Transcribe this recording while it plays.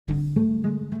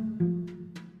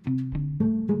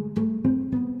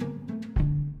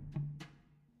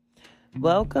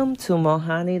Welcome to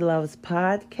Mohani Loves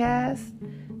Podcast.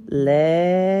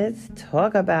 Let's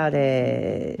talk about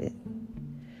it.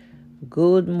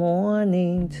 Good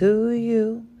morning to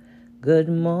you. Good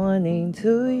morning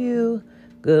to you.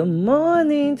 Good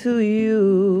morning to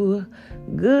you.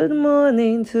 Good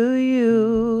morning to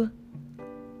you.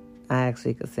 I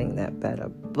actually could sing that better,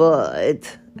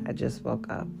 but I just woke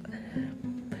up.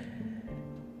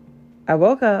 I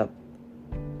woke up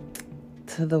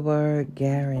to the word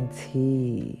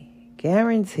guarantee.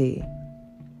 Guarantee.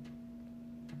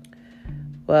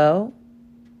 Well,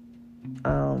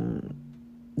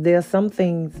 there are some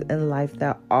things in life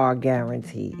that are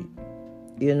guaranteed,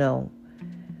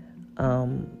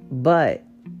 but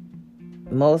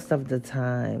most of the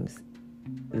times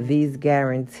these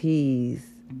guarantees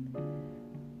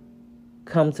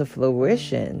come to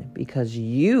fruition because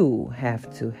you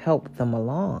have to help them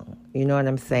along. You know what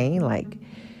I'm saying? Like,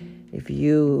 if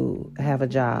you have a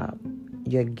job,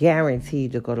 you're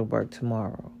guaranteed to go to work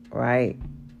tomorrow, right?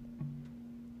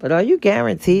 But are you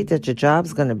guaranteed that your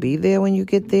job's going to be there when you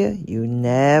get there? You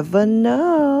never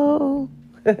know.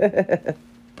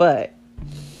 But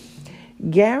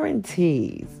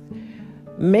guarantees.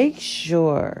 Make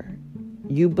sure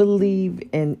you believe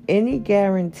in any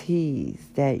guarantees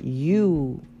that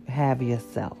you have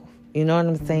yourself. You know what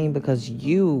I'm saying? Because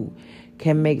you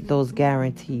can make those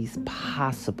guarantees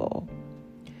possible.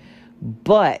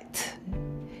 But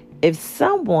if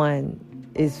someone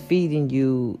is feeding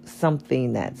you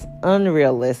something that's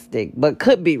unrealistic, but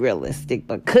could be realistic,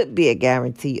 but could be a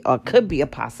guarantee or could be a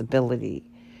possibility,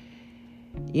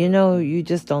 you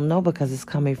just don't know because it's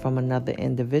coming from another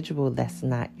individual that's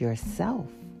not yourself.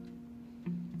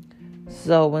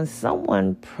 So when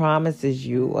someone promises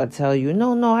you or tell you,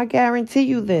 no, I guarantee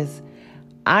you this,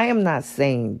 I am not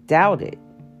saying doubt it.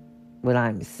 What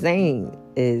I'm saying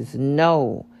is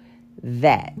know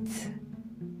that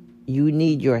you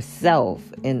need yourself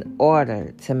in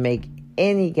order to make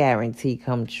any guarantee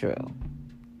come true.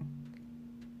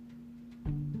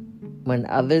 When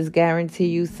others guarantee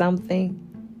you something,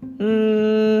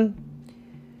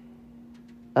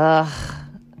 I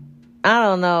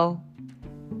don't know.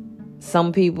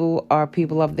 Some people are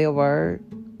people of their word.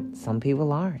 Some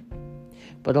people aren't.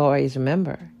 But always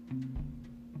remember,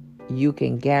 you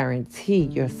can guarantee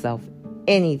yourself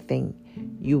anything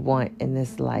you want in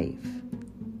this life.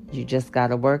 You just got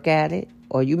to work at it,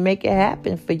 or you make it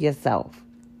happen for yourself.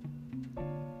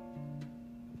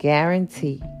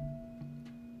 Guarantee.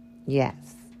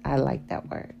 Yes, I like that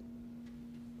word.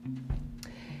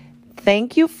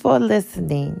 Thank you for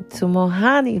listening to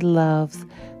Mohani Loves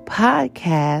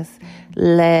Podcast.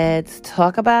 Let's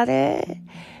talk about it.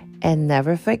 And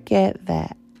never forget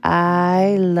that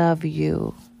I love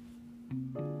you.